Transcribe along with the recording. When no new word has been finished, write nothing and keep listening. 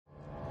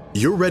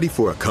You're ready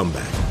for a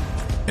comeback.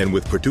 And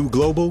with Purdue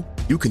Global,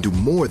 you can do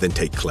more than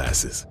take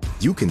classes.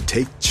 You can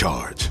take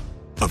charge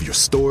of your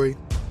story,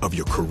 of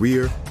your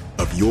career,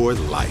 of your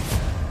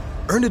life.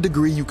 Earn a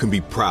degree you can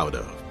be proud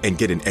of and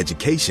get an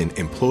education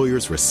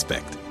employers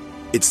respect.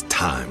 It's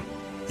time,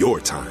 your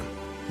time,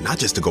 not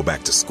just to go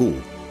back to school,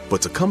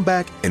 but to come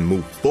back and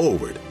move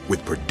forward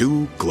with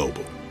Purdue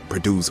Global,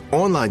 Purdue's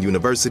online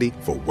university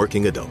for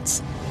working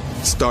adults.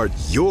 Start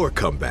your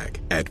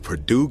comeback at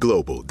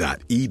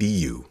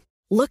purdueglobal.edu.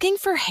 Looking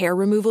for hair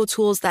removal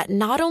tools that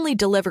not only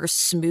deliver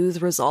smooth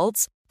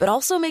results, but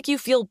also make you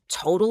feel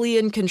totally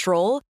in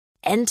control?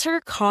 Enter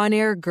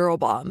Conair Girl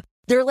Bomb.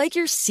 They're like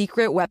your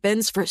secret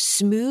weapons for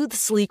smooth,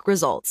 sleek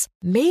results,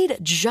 made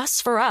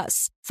just for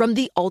us. From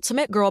the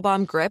ultimate Girl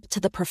Bomb grip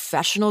to the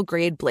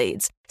professional-grade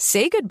blades,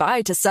 say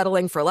goodbye to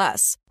settling for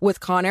less.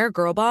 With Conair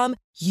Girl Bomb,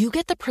 you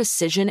get the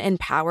precision and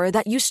power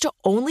that used to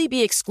only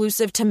be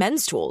exclusive to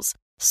men's tools.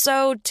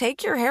 So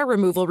take your hair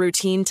removal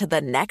routine to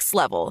the next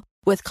level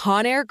with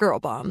Conair Girl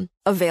Bomb.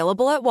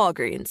 Available at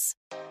Walgreens.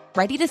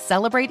 Ready to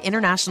celebrate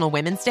International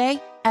Women's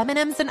Day?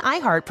 M&M's and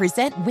iHeart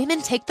present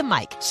Women Take the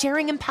Mic,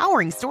 sharing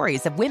empowering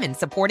stories of women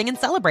supporting and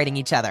celebrating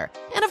each other.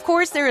 And of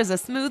course, there is a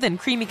smooth and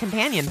creamy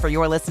companion for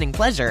your listening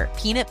pleasure,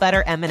 peanut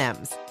butter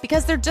M&M's.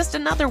 Because they're just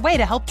another way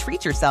to help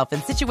treat yourself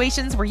in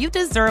situations where you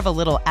deserve a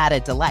little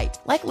added delight,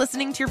 like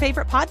listening to your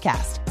favorite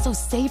podcast. So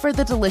savor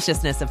the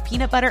deliciousness of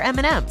peanut butter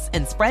M&M's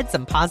and spread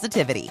some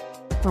positivity.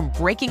 From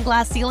breaking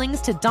glass ceilings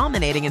to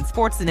dominating in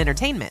sports and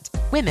entertainment,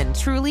 women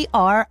truly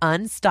are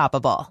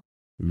unstoppable.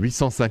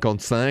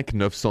 855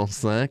 905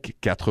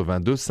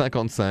 82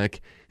 55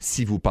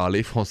 si vous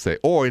parlez français.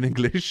 Or in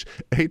English,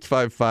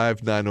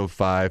 855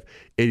 905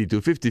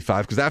 82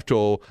 55, because after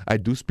all, I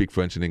do speak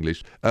French and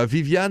English.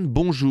 Viviane,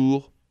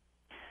 bonjour.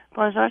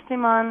 Bonjour,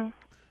 Simon.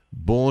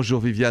 Bonjour,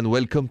 Viviane.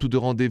 Welcome to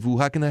the rendezvous.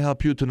 How can I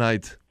help you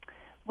tonight?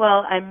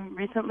 Well, I'm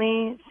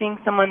recently seeing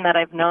someone that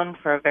I've known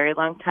for a very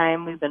long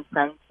time. We've been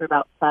friends for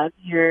about 5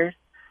 years,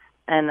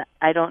 and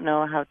I don't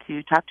know how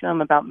to talk to him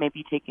about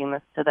maybe taking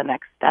this to the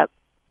next step.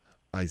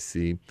 I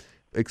see.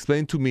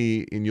 Explain to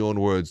me in your own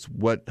words,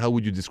 how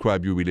would you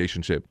describe your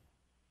relationship?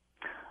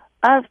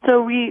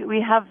 So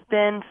we have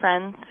been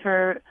friends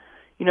for,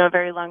 a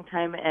very long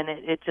time, and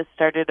it just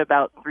started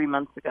about 3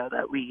 months ago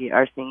that we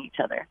are seeing each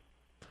other.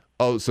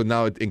 Oh, so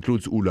now it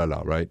includes Ooh La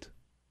La, right?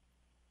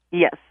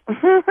 Yes.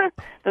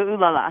 The Ooh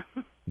La La.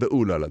 The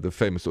Ooh La La, the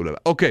famous Ooh La La.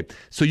 Okay,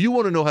 so you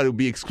want to know how to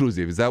be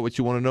exclusive. Is that what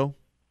you want to know?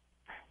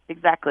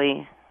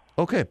 Exactly.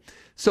 Okay.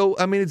 So,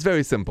 it's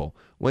very simple.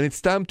 When it's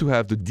time to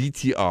have the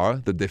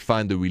DTR, that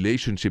define the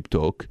relationship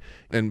talk,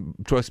 and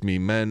trust me,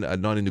 men are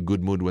not in a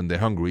good mood when they're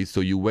hungry,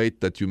 so you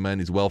wait that your man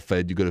is well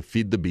fed. You got to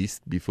feed the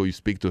beast before you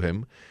speak to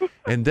him.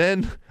 And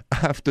then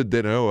after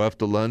dinner or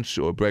after lunch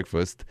or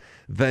breakfast,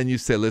 then you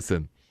say,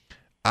 listen,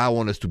 I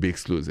want us to be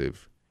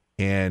exclusive.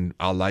 And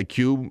I like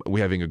you.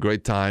 We're having a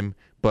great time,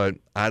 but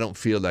I don't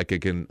feel like I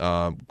can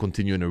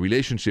continue in a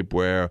relationship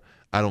where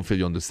I don't feel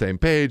you're on the same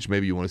page.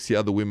 Maybe you want to see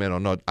other women or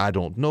not. I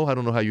don't know. I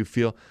don't know how you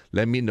feel.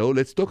 Let me know.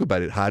 Let's talk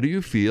about it. How do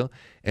you feel?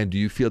 And do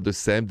you feel the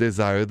same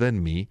desire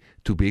than me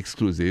to be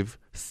exclusive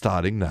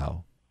starting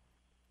now?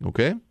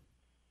 Okay?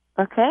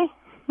 Okay.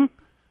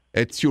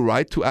 It's your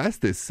right to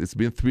ask this. It's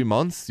been 3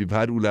 months. You've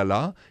had ooh la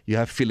la. You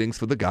have feelings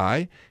for the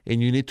guy,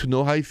 and you need to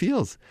know how he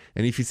feels.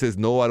 And if he says,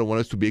 no, I don't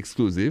want us to be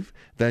exclusive,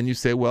 then you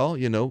say, well,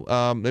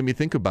 let me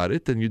think about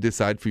it. And you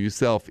decide for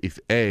yourself if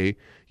A,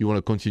 you want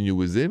to continue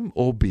with him,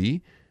 or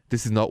B,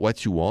 this is not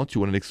what you want.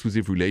 You want an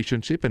exclusive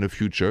relationship and a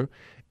future.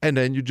 And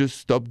then you just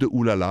stop the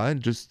ooh la la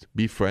and just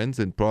be friends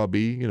and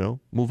probably,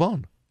 move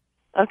on.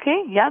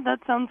 Okay. Yeah, that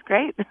sounds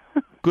great.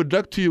 Good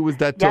luck to you with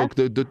that talk.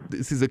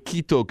 This is a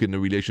key talk in the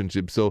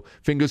relationship. So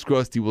fingers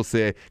crossed he will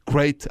say,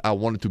 great, I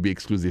want it to be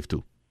exclusive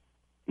too.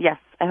 Yes,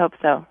 I hope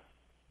so.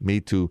 Me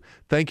too.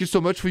 Thank you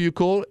so much for your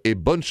call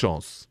et bonne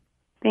chance.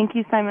 Thank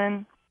you,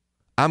 Simon.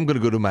 I'm going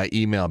to go to my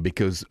email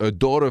because her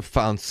daughter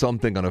found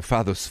something on her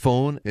father's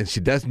phone and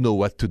she doesn't know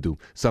what to do.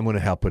 So I'm going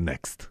to help her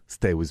next.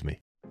 Stay with me.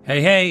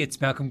 Hey,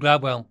 it's Malcolm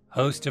Gladwell,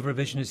 host of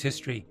Revisionist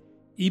History.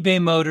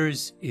 eBay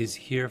Motors is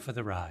here for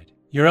the ride.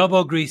 Your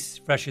elbow grease,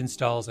 fresh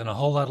installs, and a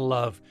whole lot of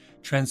love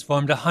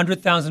transformed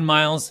 100,000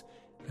 miles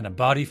and a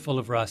body full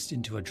of rust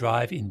into a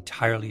drive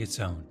entirely its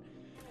own.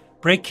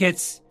 Brake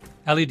kits,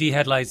 LED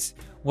headlights,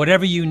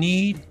 whatever you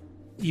need,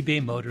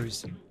 eBay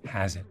Motors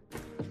has it.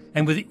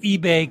 And with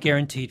eBay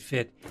Guaranteed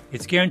Fit,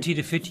 it's guaranteed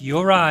to fit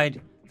your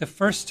ride the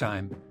first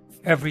time,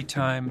 every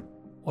time,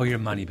 or your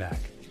money back.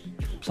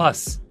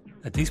 Plus,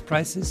 at these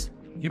prices,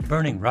 you're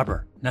burning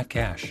rubber, not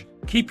cash.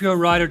 Keep your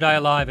ride or die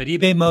alive at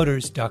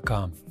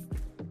ebaymotors.com.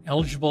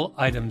 Eligible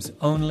items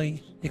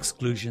only.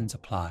 Exclusions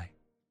apply.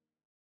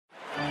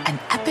 An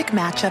epic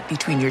matchup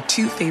between your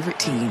two favorite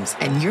teams,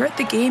 and you're at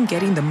the game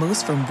getting the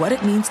most from what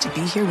it means to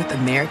be here with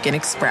American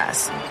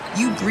Express.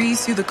 You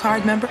breeze through the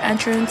card member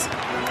entrance,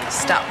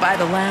 stop by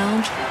the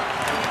lounge.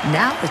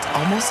 Now it's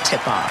almost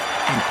tip-off,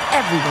 and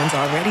everyone's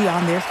already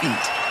on their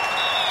feet.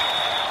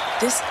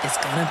 This is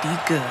gonna be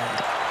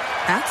good.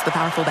 That's the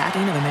powerful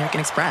backing of American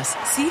Express.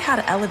 See how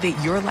to elevate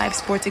your live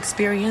sports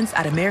experience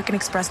at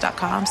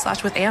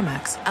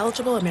americanexpress.com/withAmex.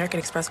 Eligible American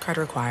Express card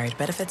required.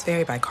 Benefits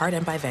vary by card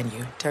and by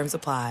venue. Terms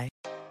apply.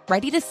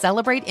 Ready to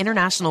celebrate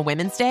International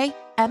Women's Day?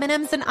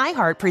 M&M's and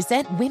iHeart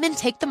present Women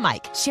Take the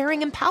Mic,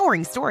 sharing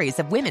empowering stories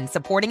of women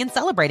supporting and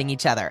celebrating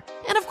each other.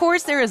 And of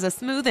course, there is a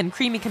smooth and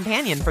creamy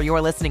companion for your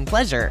listening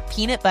pleasure,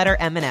 peanut butter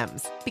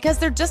M&M's. Because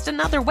they're just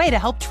another way to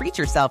help treat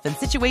yourself in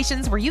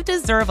situations where you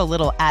deserve a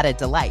little added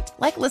delight,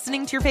 like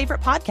listening to your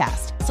favorite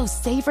podcast. So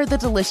savor the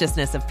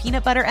deliciousness of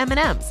peanut butter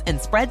M&M's and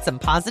spread some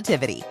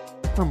positivity.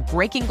 From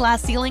breaking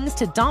glass ceilings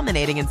to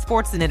dominating in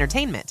sports and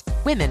entertainment,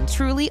 women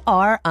truly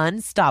are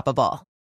unstoppable.